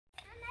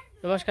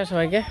নমস্কার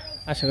সবাইকে,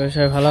 আশা করি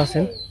সবাই ভালো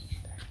আছেন।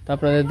 তো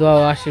আপনাদের দোয়া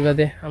ও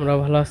আশীর্বাদে আমরাও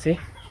ভালো আছি।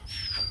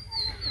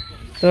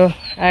 তো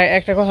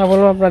একটা কথা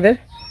বলবো আপনাদের,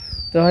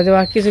 তো হয়তো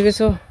কিছু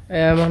কিছু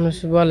মানুষ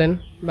বলেন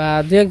বা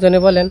দু একজনে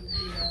বলেন,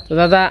 তো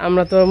দাদা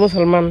আমরা তো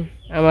মুসলমান,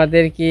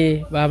 আমাদের কি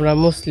বা আমরা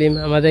মুসলিম,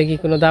 আমাদের কি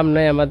কোনো দাম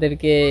নাই,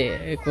 আমাদেরকে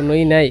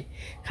কোনোই নাই,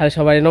 খালি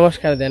সবাই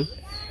নমস্কার দেন।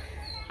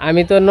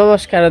 আমি তো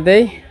নমস্কারও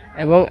দেই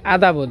এবং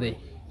আদাবও দেই।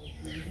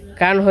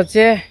 কারণ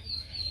হচ্ছে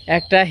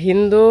একটা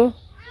হিন্দু,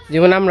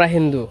 যেমন আমরা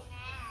হিন্দু,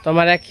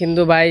 তোমার এক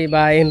হিন্দু ভাই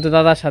বা হিন্দু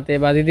দাদার সাথে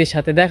বা দিদির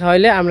সাথে দেখা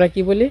হইলে আমরা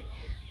কি বলি,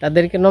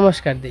 তাদেরকে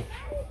নমস্কার দিই।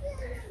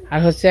 আর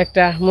হচ্ছে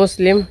একটা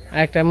মুসলিম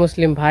আর একটা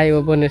মুসলিম ভাই ও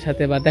বোনের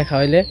সাথে বা দেখা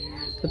হইলে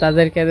তো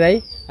তাদেরকে দেয়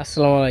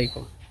আসসালামু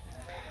আলাইকুম।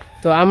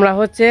 তো আমরা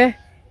হচ্ছে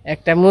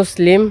একটা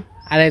মুসলিম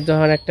আর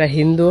যখন একটা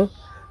হিন্দু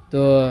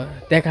তো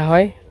দেখা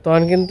হয়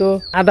তখন কিন্তু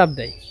আদাব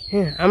দেয়।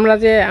 হ্যাঁ,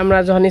 আমরা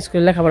যখন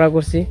স্কুলে লেখাপড়া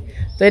করছি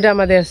তো এটা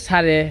আমাদের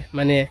স্যারে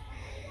মানে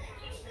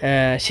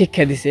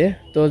শিক্ষা দিছে।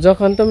 তো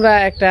যখন তোমরা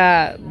একটা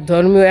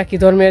ধর্মীয় একই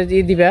ধর্মের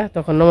দিবা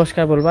তখন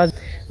নমস্কার বলবা,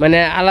 মানে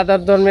আলাদা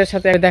ধর্মের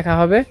সাথে দেখা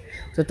হবে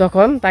তো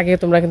তখন তাকে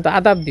তোমরা কিন্তু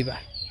আদাব দিবা।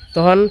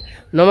 তখন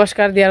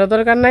নমস্কার দেওয়ারও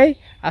দরকার নাই,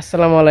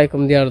 আসসালামু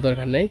আলাইকুম দেওয়ারও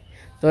দরকার নাই,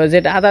 তো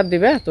যেটা আদাব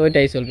দিবে তো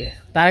ওইটাই চলবে।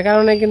 তার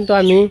কারণে কিন্তু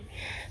আমি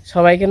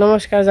সবাইকে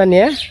নমস্কার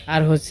জানিয়ে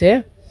আর হচ্ছে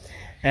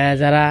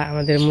যারা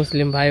আমাদের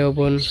মুসলিম ভাই ও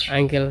বোন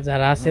আঙ্কেল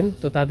যারা আছেন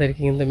তো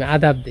তাদেরকে কিন্তু আমি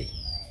আদাব দিই।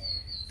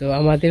 তো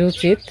আমাদের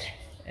উচিত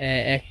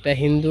একটা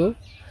হিন্দু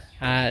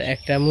আর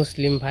একটা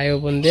মুসলিম ভাই ও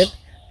বোনদের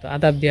তো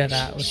আদাব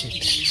দেওয়াটা উচিত।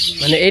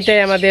 মানে এইটাই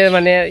আমাদের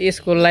মানে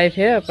স্কুল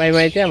লাইফে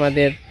প্রাইমারিতে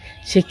আমাদের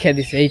শিক্ষা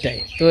দিছে এইটাই।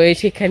 তো এই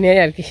শিক্ষা নিয়ে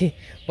আর কি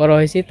বড়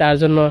হয়েছি। তার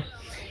জন্য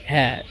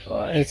হ্যাঁ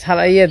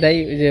সালা দেয়,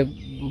 যে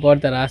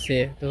বড়দারা আছে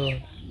তো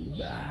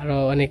আরও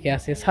অনেকে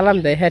আছে সালাম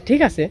দেয়, হ্যাঁ ঠিক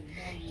আছে,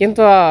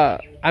 কিন্তু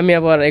আমি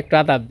আবার একটু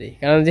আদাব দিই।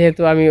 কারণ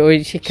যেহেতু আমি ওই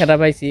শিক্ষাটা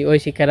পাইছি, ওই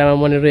শিক্ষাটা আমার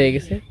মনে রয়ে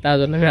গেছে, তার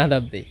জন্য আমি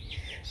আদাব দিই।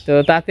 তো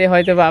তাতে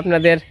হয়তো বা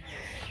আপনাদের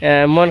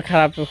মন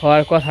খারাপ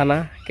হওয়ার কথা না,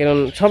 কারণ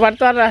সবার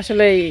তো আর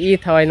আসলে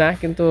হয় না।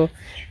 কিন্তু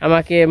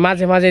আমাকে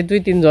মাঝে মাঝে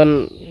 2-3 জন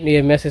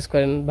নিয়ে মেসেজ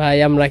করেন, ভাই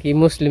আমরা কি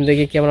মুসলিম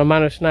দেখি কি আমরা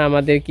মানুষ না,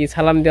 আমাদের কি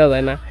সালাম দেওয়া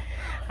যায় না?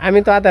 আমি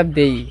তো আদাব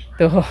দেই,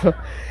 তো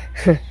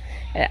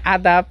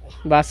আদাব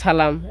বা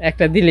সালাম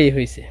একটা দিলেই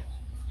হয়েছে।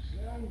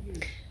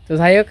 তো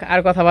যাই হোক, আর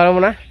কথা বাড়াবো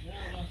না।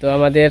 তো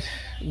আমাদের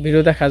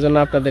ভিডিও দেখার জন্য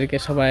আপনাদেরকে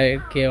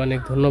সবাইকে অনেক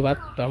ধন্যবাদ।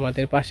 তো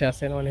আমাদের পাশে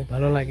আছেন, অনেক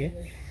ভালো লাগে।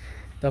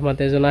 তো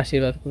আমাদের জন্য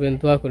আশীর্বাদ করবেন,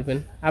 দোয়া করবেন,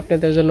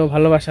 আপনাদের জন্য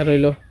ভালোবাসা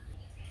রইল।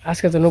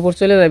 আজকে তো নূপুর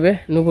চলে যাবে,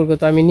 নূপুরকে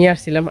তো আমি নিয়ে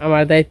আসছিলাম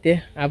আমার দায়িত্বে,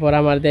 আবার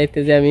আমার দায়িত্বে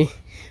যে আমি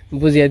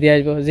বুঝিয়ে দিয়ে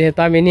আসবো।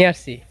 যেহেতু আমি নিয়ে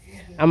আসছি,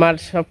 আমার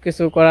সব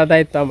কিছু করার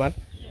দায়িত্ব আমার।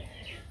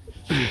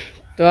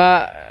 তো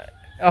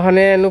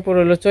ওখানে নূপুর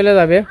হলো চলে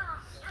যাবে।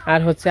 আর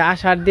হচ্ছে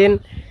আসার দিন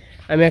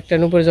আমি একটা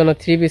নূপুরের জন্য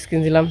 3 পিস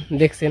কিনছিলাম,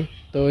 দেখছেন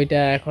তো ওইটা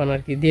এখন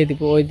আর কি দিয়ে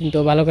দিব। ওই দিন তো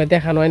ভালো করে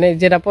দেখানো হয় নাই,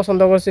 যেটা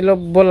পছন্দ করছিল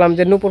বললাম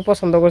যে নূপুর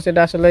পছন্দ করছে,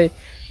 এটা আসলে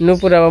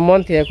নূপুর আবার মন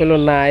থেকে করলো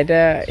না, এটা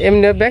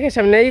এমনি ব্যাগের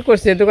সামনে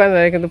করছে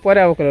দোকানদারে, কিন্তু পরে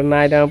আবার করলো না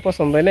এটা আমার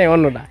পছন্দ হয় নাই,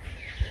 অন্যটা।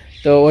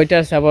 তো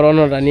ওইটার আবার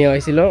অন্যটা নেওয়া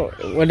হয়েছিল,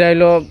 ওইটা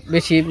হইলো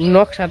বেশি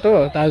নকশা, তো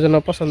তার জন্য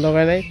পছন্দ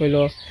হয় নাই।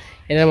 কইলো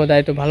এটার মধ্যে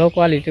একটু ভালো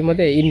কোয়ালিটির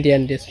মধ্যে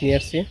ইন্ডিয়ান ড্রেস নিয়ে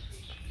আসছি।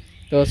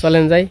 তো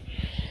চলেন যাই,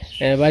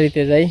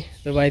 বাড়িতে যাই।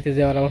 তো বাড়িতে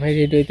যাওয়ার আমার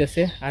রেডি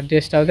হইতেছে, আর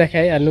ড্রেসটাও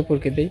দেখাই আর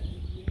নূপুরকে দিই।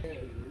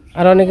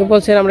 আর অনেকে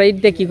বলছেন আমরা ঈদ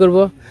দিয়ে কী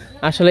করবো,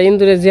 আসলে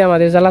ইন্দুরে যে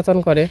আমাদের জ্বালাতন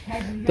করে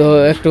তো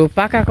একটু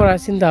পাকা করার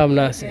চিন্তা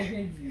ভাবনা আছে।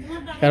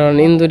 কারণ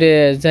ইন্দুরে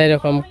যাই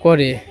রকম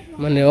করে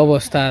মানে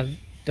অবস্থা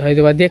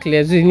হয়তো বা দেখলে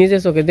যদি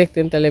নিজের চোখে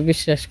দেখতেন তাহলে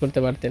বিশ্বাস করতে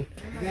পারতেন।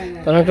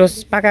 তখন একটু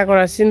পাকা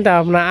করার চিন্তা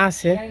ভাবনা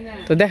আছে,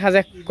 তো দেখা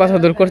যাক কত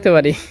দূর করতে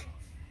পারি।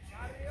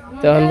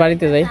 তখন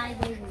বাড়িতে যাই।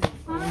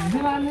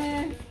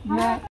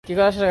 কি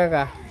করাস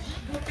কাকা,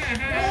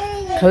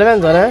 খেলবেন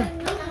তো না?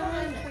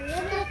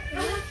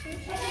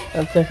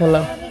 আচ্ছা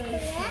খেলাম।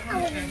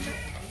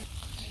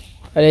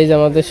 আর এই যে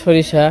আমাদের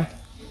সরিষা,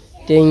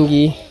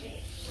 টেঙ্গি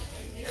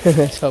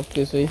সব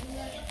কিছুই।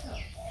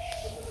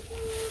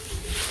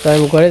 তো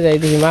আমি ঘরে যাই,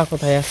 দেখি মা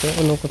কোথায় আছে,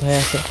 অন্য কোথায়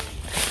আছে।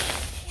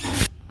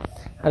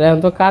 আর এখন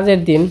তো কাজের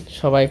দিন,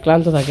 সবাই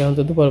ক্লান্ত থাকে। এখন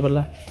তো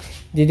দুপুরবেলা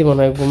দিদি মনে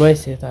হয়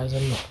ঘুমাইছে, তার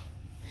জন্য।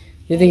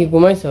 দিদি কি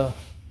ঘুমাইছ?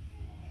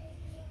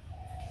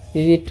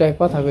 দিদি একটু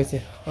কথা কইছে,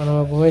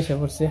 আমার ঘুমাইছে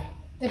পড়ছে।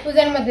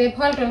 পূজার মধ্যে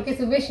ফল টল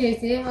কিছু বেশি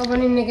হয়েছে,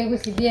 অবনীকে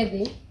কিছু দিয়ে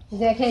দিই,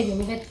 যে খাই দিন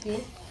বেশি।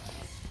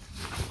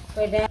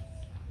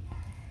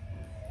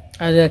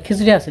 আর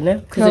খিচুড়ি আছে না?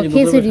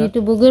 খিচুড়ি, একটু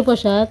বুগের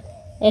প্রসাদ,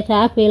 এটা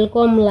আপেল,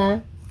 কমলা,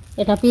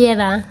 এটা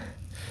পেয়ারা।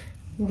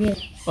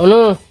 অনু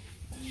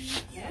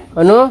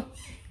অনু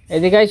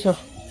এদিকে আইসো।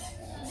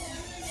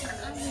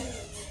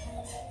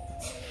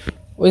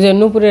 ওই যে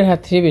নূপুরের হাত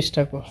 3 পিস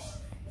টাকো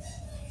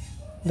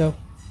দাও।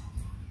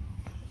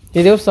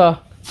 দিদি উঠছ,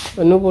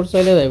 নূপুর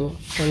চলে যাইব,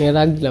 আমি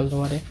রাখ দিলাম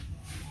তোমারে।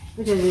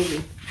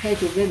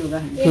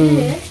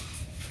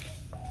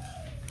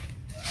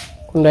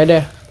 কোনটা এটা?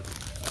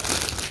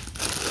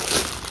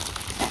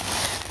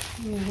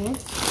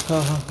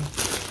 হ্যাঁ হ্যাঁ,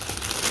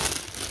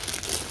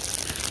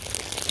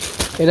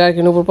 এটা আর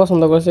কি নূপুর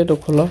পছন্দ করেছে, একটু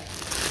খুলো।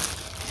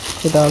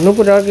 সেটা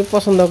নূপুর আর কি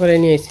পছন্দ করে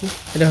নিয়ে এসেছি।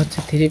 এটা হচ্ছে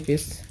 3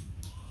 পিস।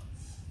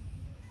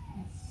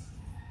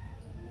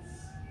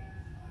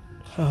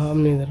 হ্যাঁ হ্যাঁ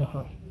আপনি ধরো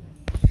হ্যাঁ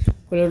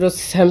ওটা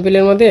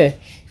স্যাম্পেলের মধ্যে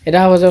এটা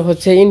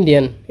হচ্ছে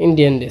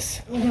ইন্ডিয়ান ড্রেস।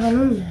 এটা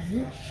বানুন না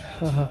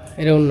হ্যাঁ হ্যাঁ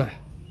এটা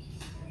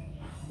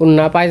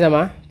উন্না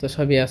পায়জামা তো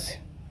সবই আছে।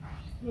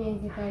 এই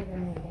যে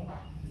পায়জামা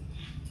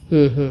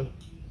হুম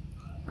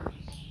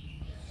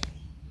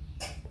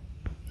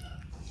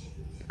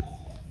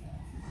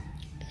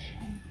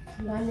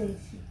ভালো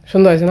হয়েছে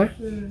সুন্দর হয়েছে না?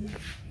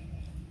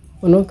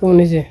 অন্য কেমন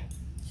হয়েছে?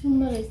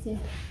 সুন্দর হয়েছে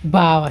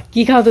বাবা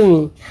কি খাও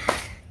তুমি?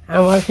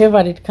 আমার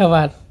ফেভারিট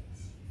খাবার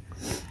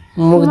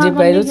মুখ জিভ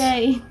বাইরে।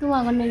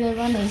 তোমার জন্য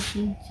বানাইছি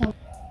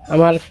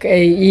আমার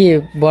এই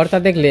ভর্তা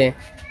দেখলে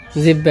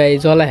জিভ বাই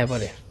জলা হয়ে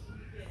পড়ে।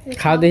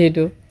 খাও দেখি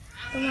একটু।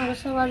 তোমার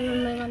সবার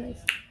জন্য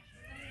বানাইছি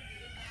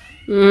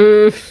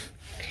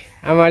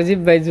আমার জিভ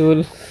বাই ঝুল।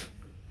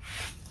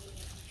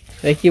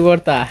 এই কি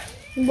ভর্তা?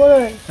 বলো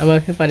আমার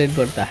ফেভারিট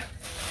ভর্তা।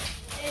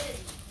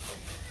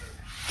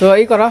 তো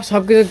এই করো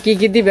সবকিছু কি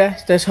কি দিবে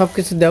তো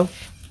সবকিছু দাও।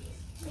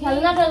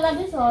 খেলনা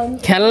দিছ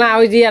খেলনা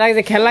ওই যে এর আগে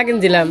যে খেলনা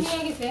কিনছিলাম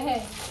নিয়ে গেছে হ্যাঁ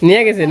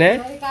নিয়ে গেছে না?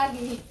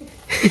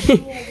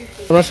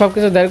 আমরা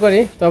সবকিছু দাঁড় করি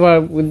তো আবার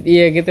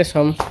গেতে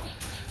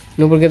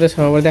নুপুর গেতে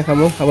আবার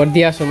দেখাবো আবার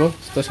দিয়ে আসবো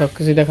তো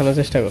সবকিছু দেখানোর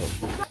চেষ্টা করবো।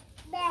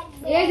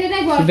 এই যে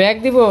দেখো ব্যাগ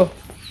দিব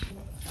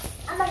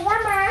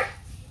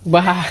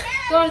বাহ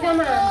তোর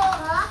জামা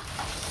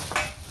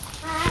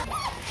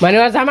মানে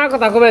ওর জামার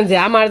কথা কবেন যে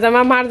আমার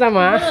জামা মার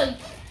জামা।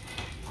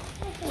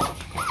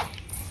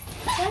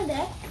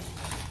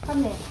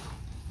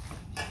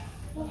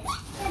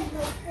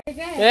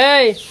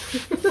 এই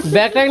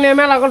ব্যাগ ট্যাগ নিয়ে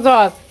মেলা করছ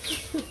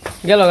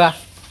গেল গা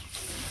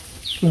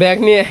ব্যাগ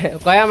নিয়ে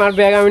কয় আমার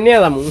ব্যাগ আমি নিয়ে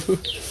যাবো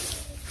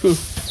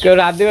কেউ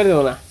রাত দিবে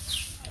দেবো না।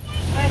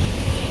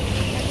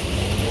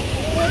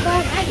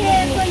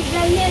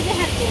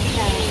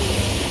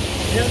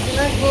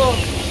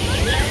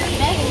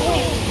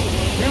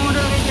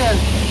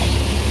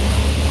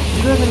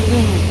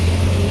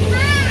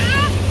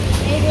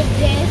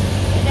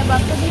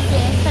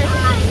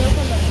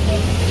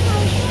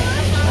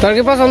 তোর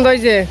কি পছন্দ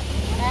হয়েছে?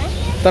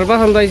 তোর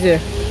পছন্দ হয়েছে?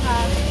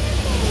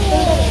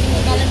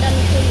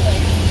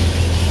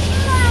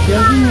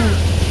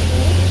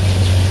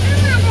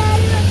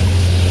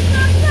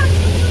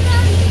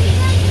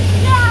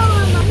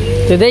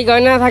 তুই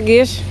গয়না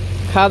থাকিস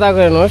খাওয়া দাওয়া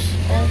করে নোস।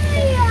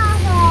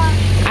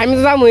 আমি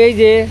তো যাবো এই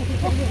যে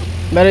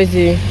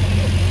বেরোইছি।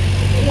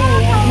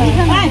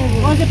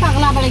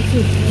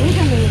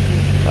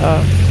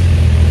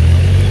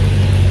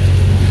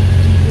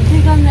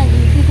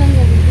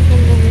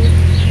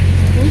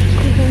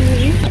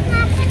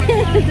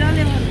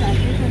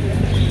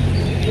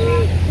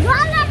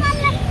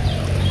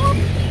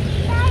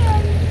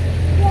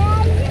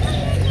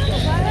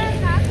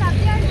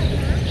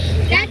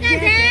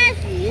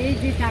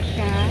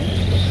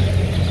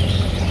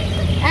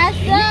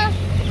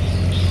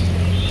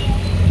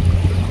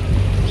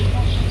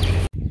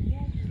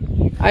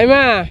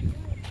 আইমা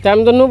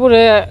আমি তো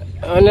নুপুরে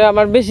মানে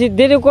আমার বেশি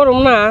দেরি করুম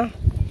না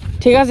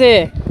ঠিক আছে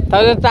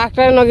তাহলে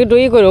ট্রাক্টর নাকি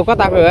ডুই করো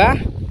কথা কই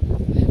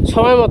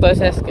সময় মতো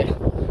আছে আজকে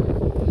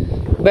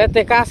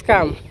বেতে কাজ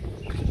কাম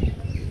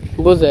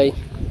বুঝাই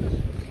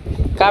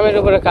কামের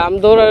উপরে কাম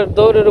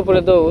দৌড়ের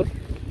উপরে দৌড়।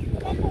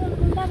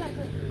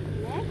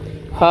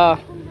 হ্যাঁ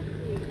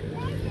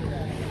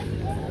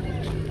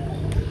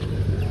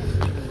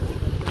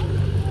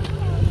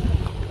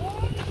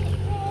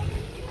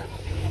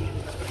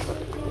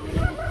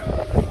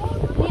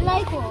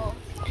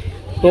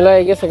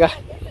নিলাই গেছে গা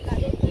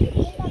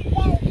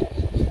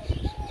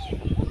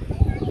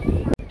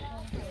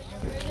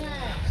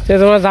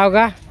তোমরা যাও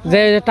গা যে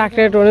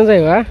ট্রাক্টরে টোনে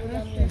যাই গা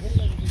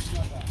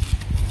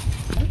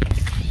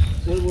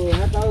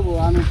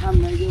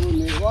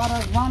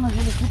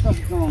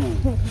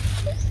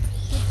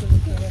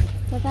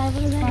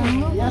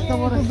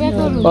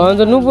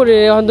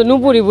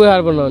নুপুরি বই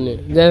হারবো না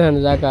যেখানে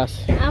জায়গা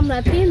আছে আমরা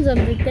তিনজন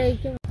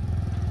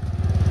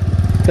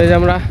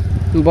আমরা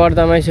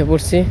বরদামা এসে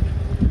পড়ছি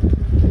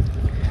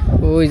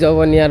ওই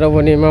জবনী আর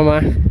রবনী মামা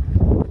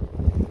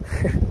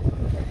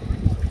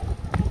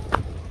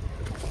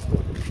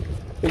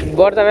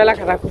বরদাম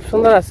এলাকাটা খুব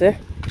সুন্দর আছে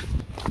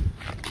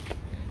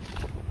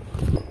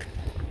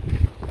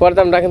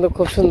বরদামটা কিন্তু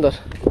খুব সুন্দর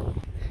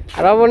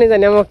আর রবনী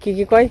জানি আমার কি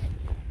কি কয়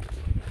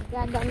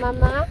গাদা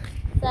মামা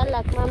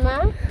চালাক মামা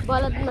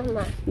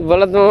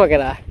বলদ মামা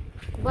কেরা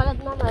বলদ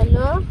মামা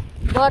হলো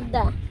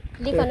বড়দা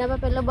লিখনে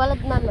বাপ হলো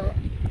বলদ মামা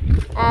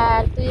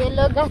আর তুই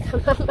এলো গাদা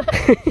মামা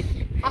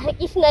আর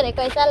কৃষ্ণ রে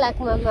কয় চালাক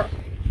মামা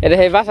এটা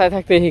এই বাসায়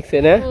থাকতে শিখছে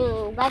না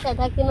বাসায়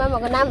থাকতে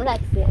মামাকে নাম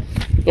রাখছে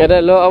এটা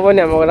হলো অবনী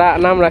আমাকে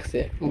নাম রাখছে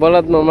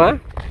বলদ মামা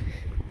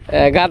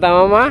গাদা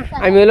মামা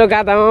আমি হলো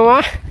গাদা মামা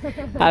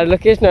আর হলো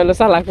কৃষ্ণ হলো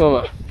চালাক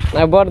মামা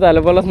আর বড়দা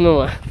হলো বলদ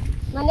মামা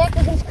মানে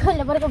একটা জিনিস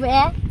করলে পরে কবে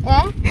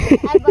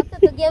আর বাচ্চা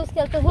তো গেমস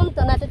খেলতে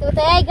শুনতো না তো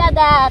এই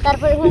গাদা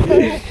তারপরে শুনতো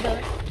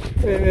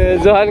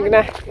যখন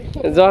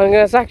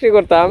কিনা চাকরি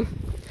করতাম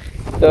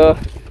তো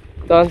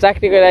তখন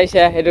চাকরি করে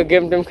আইসা একটু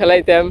গেম টেম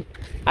খেলাইতাম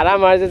আর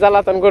আমার যে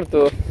জ্বালাতন করতো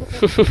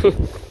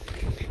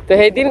তো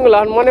সেই দিনগুলো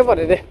মনে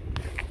পড়ে রে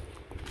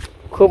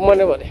খুব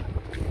মনে পড়ে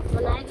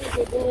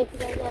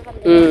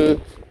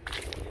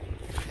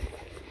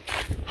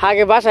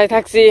আগে বাসায়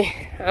থাকছি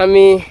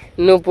আমি,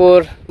 নূপুর,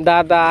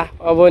 দাদা,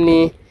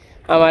 অবনী,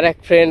 আমার এক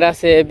ফ্রেন্ড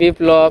আছে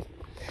বিপ্লব,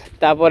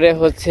 তারপরে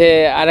হচ্ছে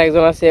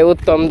আরেকজন আছে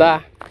উত্তম দা,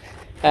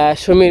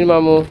 সুমির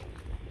মামু।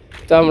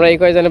 তো আমরা এই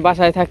কয়েকজনে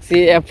বাসায় থাকছি,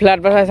 ফ্ল্যাট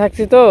বাসায়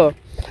থাকছি। তো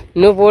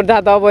নূপুর,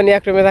 দাদা, অবনী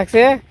এক রুমে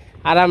থাকছে,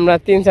 আর আমরা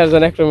 3-4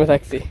 জন এক রুমে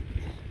থাকছি।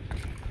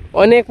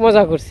 অনেক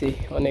মজা করছি,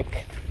 অনেক।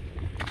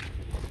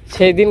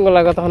 সেই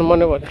দিনগুলোর কথা এখন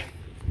মনে পড়ে।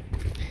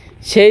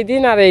 সেই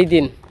দিন আর এই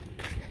দিন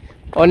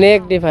অনেক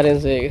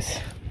ডিফারেন্স হয়ে গেছে।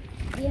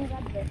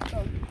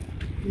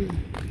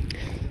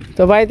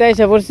 তো বাড়িতে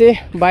এসে পড়ছি,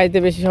 বাড়িতে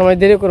বেশি সময়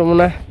দেরি করবো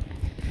না।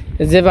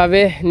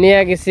 যেভাবে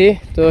নিয়ে গেছি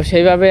তো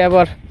সেইভাবে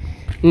আবার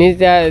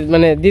নিতে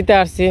মানে দিতে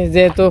আসছি।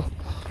 যেহেতু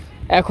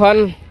এখন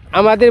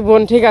আমাদের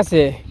বোন ঠিক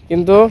আছে,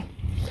 কিন্তু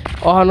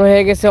অহন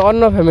হয়ে গেছে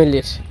অন্য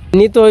ফ্যামিলির,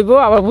 নিতে হইব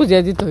আবার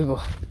বুঝিয়ে দিতে হইব।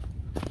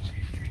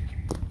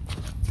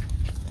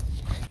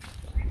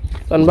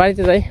 তখন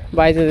বাড়িতে যাই,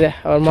 বাড়িতে যাই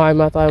আমার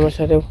মা তো আমার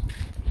সাথেও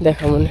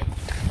দেখা মনে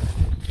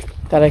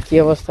তারা কি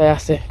অবস্থায়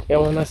আছে,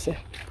 কেমন আছে।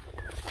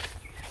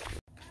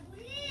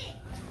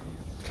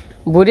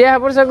 বুড়ি হয়ে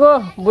পড়ছে গো,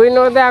 বুড়ি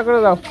নগর দেখা করে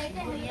দাও।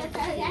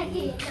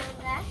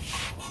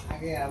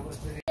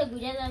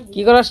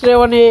 কি করস রে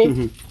বনি?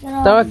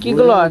 তারপর কি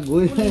করল?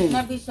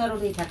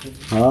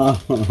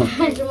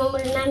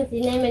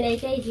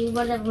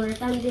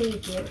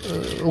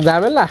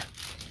 ঝামেলা,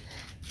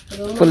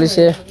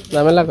 পুলিশে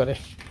ঝামেলা করে।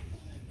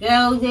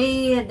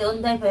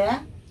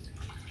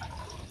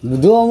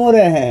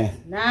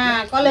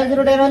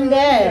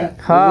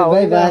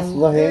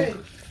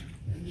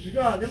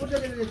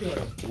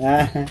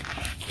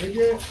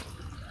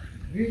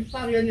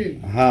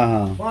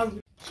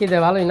 খিদে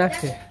ভালোই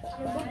লাগছে।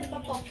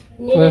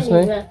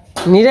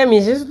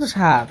 নিরামিষ তো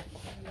স্বাদ,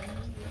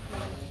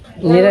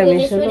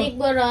 নিরামিষ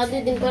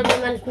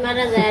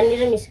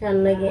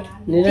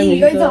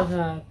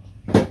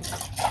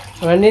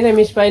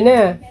নিরামিষ পাই না,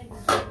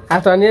 আর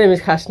তো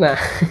নিরামিষ খাস না।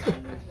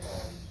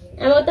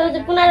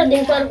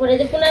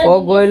 ও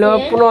গইল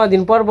 15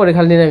 দিন পর পরে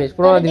খালি নিরামিষ,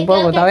 15 দিন পর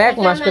পর, তাও 1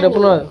 মাস করে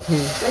 15।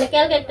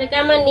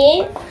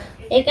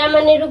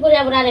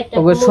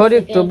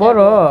 শরীর তো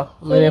বড়,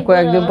 মানে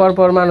কয়েকদিন পর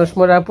পর মানুষ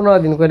মরে, 15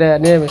 দিন করে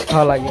নিরামিষ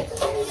খাওয়া লাগে।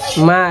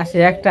 মাসে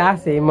একটা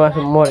আছে মাস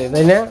মরে,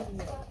 তাই না?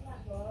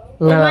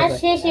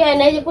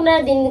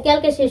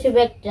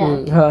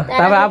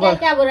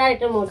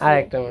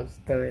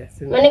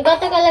 মানে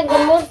গতকাল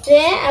একজন মরছে,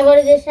 আবার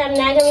যে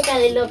সামনে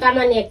আগামীকাল এলো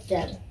কামানি একটা,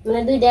 মানে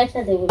দুইটা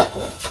একসাথে ঘুরছে।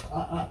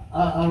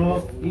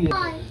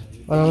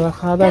 আমরা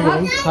খাওয়া দাওয়া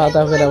করলাম, খাওয়া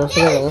দাওয়া করে আমার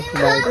চলে যাবো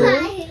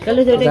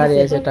বাড়িতে। গাড়ি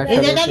আছে, টাকা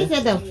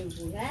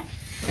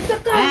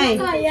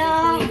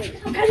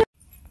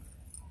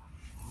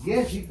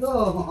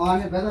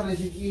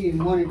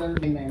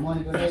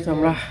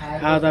আমরা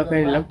খাওয়া দাওয়া করে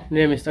নিলাম।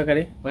 নিরামিষ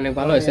তরকারি অনেক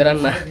ভালো হয়েছে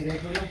রান্না,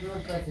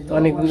 তো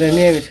অনেকদিন ধরে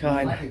নিরামিষ খাওয়া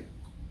হয় না।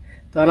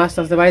 তো আস্তে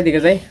আস্তে বাড়ির দিকে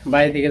যাই,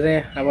 বাড়ির দিকে যাই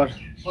আবার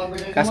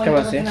কাজ কাম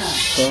আছে,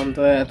 তখন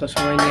তো এত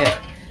সময় নিয়ে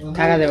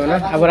থাকা যাবে না।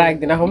 আবার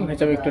একদিন এখন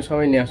হিসাবে একটু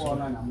সময় নিয়ে আসবো।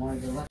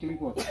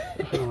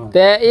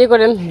 তে ই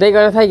করেন দেই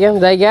করে থাকেন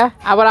জায়গা,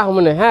 আবার আহ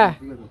মনে। হ্যাঁ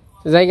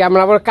জায়গা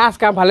আমরা আবার কাজ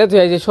কাম ভালো থুই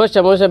যে সরষে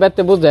মরষে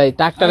বেতে বুঝাই,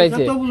 ট্রাক্টর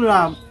আইছে,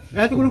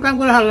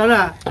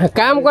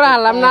 কাম করে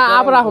হারলাম না,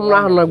 আবার আহম না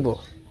আহম রাখবো।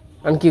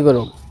 আমি কি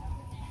করব,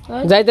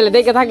 যাই তাহলে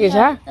দেখে থাকিস।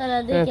 হ্যাঁ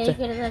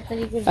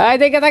এই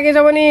দেখে থাকিস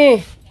যাবনি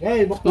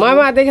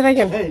মামা, দেখে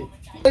থাকেন।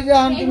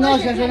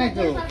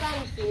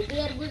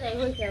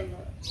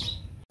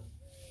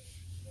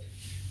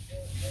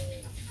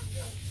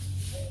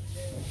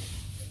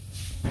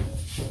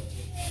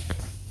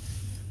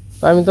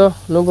 আমি তো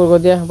নূপুর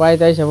দিয়ে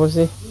বাড়িতে এসে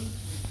পড়ছি,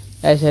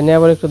 এসে নিয়ে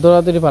আবার একটু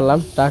দৌড়াদৌড়ি পারলাম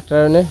ট্রাক্টর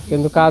এনে,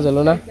 কিন্তু কাজ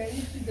হলো না।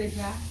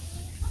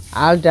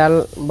 আল টাল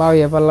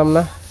বাউইয়া পারলাম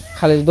না,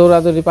 খালি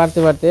দৌড়াদৌড়ি পারতে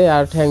পারতে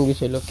আর ঠ্যাং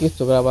গেছিল,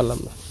 কিচ্ছু করা পারলাম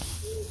না।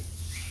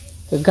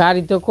 তো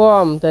গাড়ি তো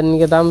কম, তার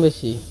নিকে দাম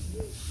বেশি।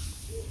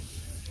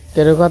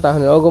 কেরো কথা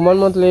হয়নি, অগো মন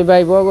মতো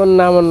বাইব, অগো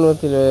না মন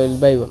মতো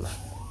বাইব না।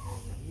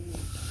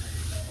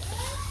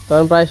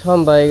 তখন প্রায়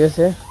সন্ধ্যা হয়ে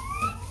গেছে।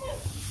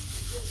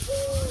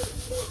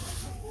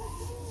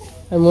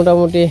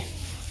 মোটামুটি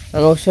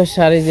আমার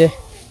শস্যার এই যে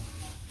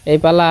এই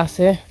পালা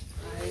আছে,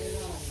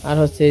 আর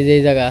হচ্ছে এই যে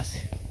এই জায়গা আছে।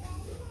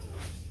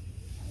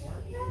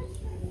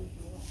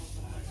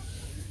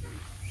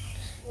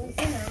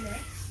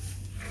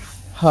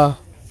 হ্যাঁ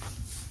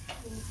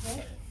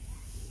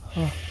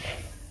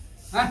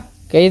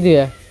কে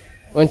দিবে,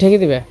 ওই ঠেকে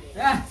দিবে।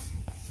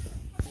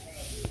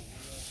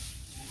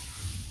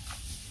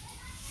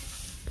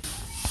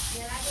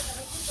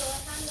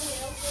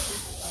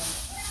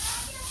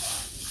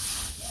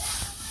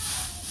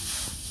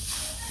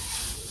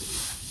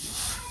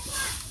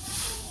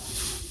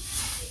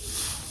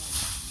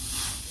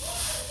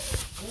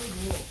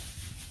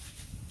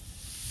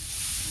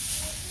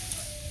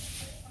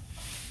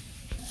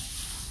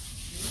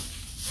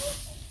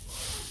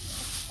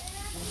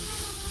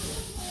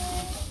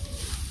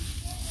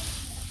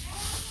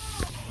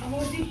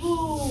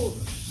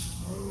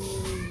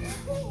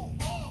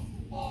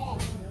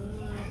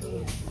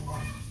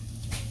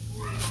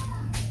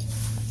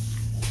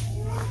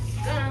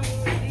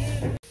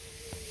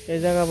 এই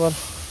জায়গা পর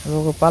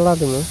আমাকে পালা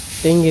দেবো,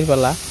 টেঙ্গির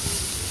পালা।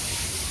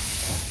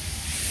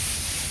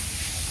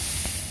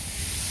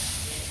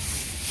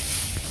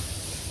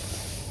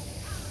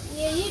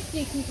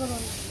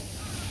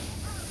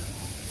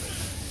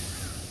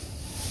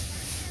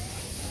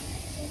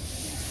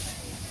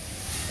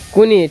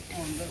 কুনিট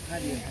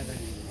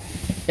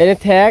এনে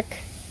থাক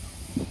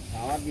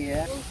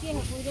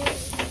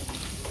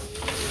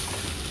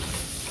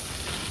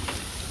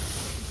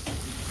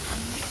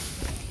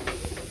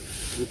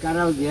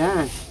কারাও দিয়া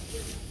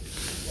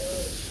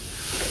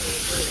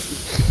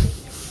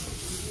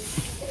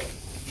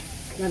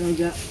কারাও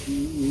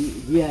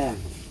দিয়া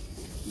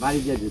বাড়ি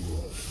দিয়ে দেব।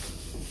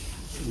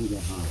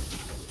 হ্যাঁ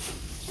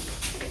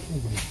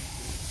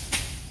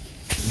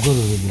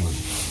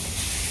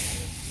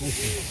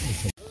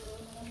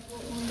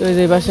তো এই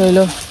যে পাশে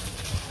হইলো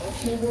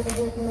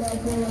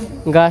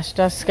গাছ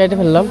টাছ কেটে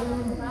ফেললাম,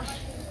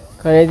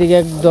 কারণ এদিকে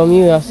একদমই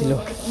আসছিল,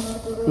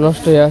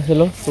 নষ্ট হয়ে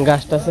আসছিল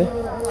গাছ টাছে,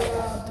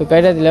 তো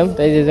কেটে দিলাম।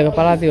 তাই যে জায়গা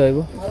পালাতে হইব।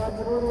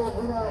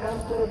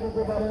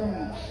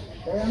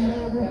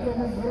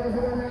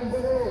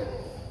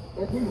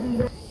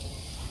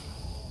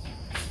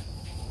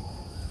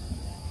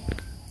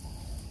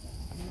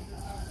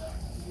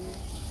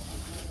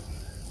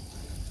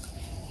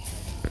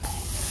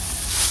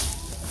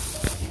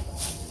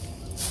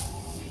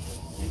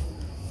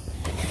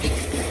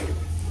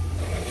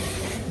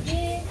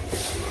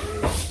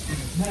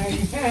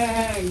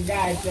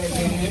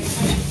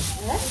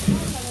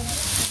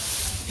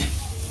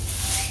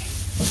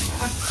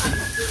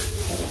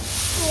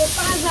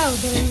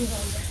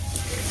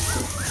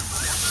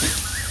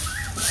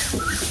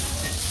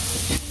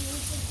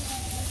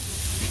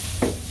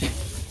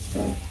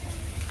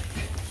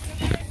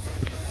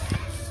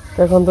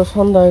 এখন তো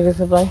সন্ধ্যা হয়ে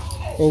গেছে প্রায়,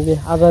 এই যে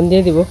আজান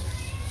দিয়ে দিব।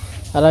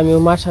 আর আমিও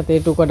মার সাথে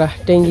একটু কটা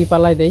টেঙ্গি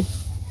পালাই দেই,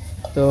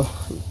 তো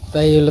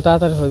তাই হলো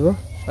তাড়াতাড়ি হইব।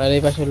 আর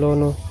এই পাশে হলো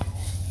অনু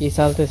কি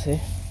চালতেছে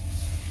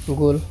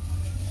গোল।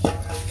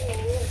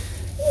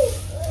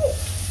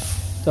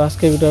 তো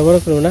আজকে ভিডিও বড়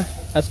করবো না,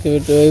 আজকে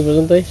ভিডিও এই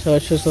পর্যন্তই।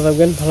 সবাই সুস্থ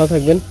থাকবেন, ভালো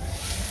থাকবেন।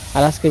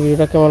 আর আজকে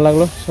ভিডিওটা কেমন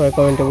লাগলো সবাই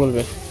কমেন্টে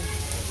বলবেন।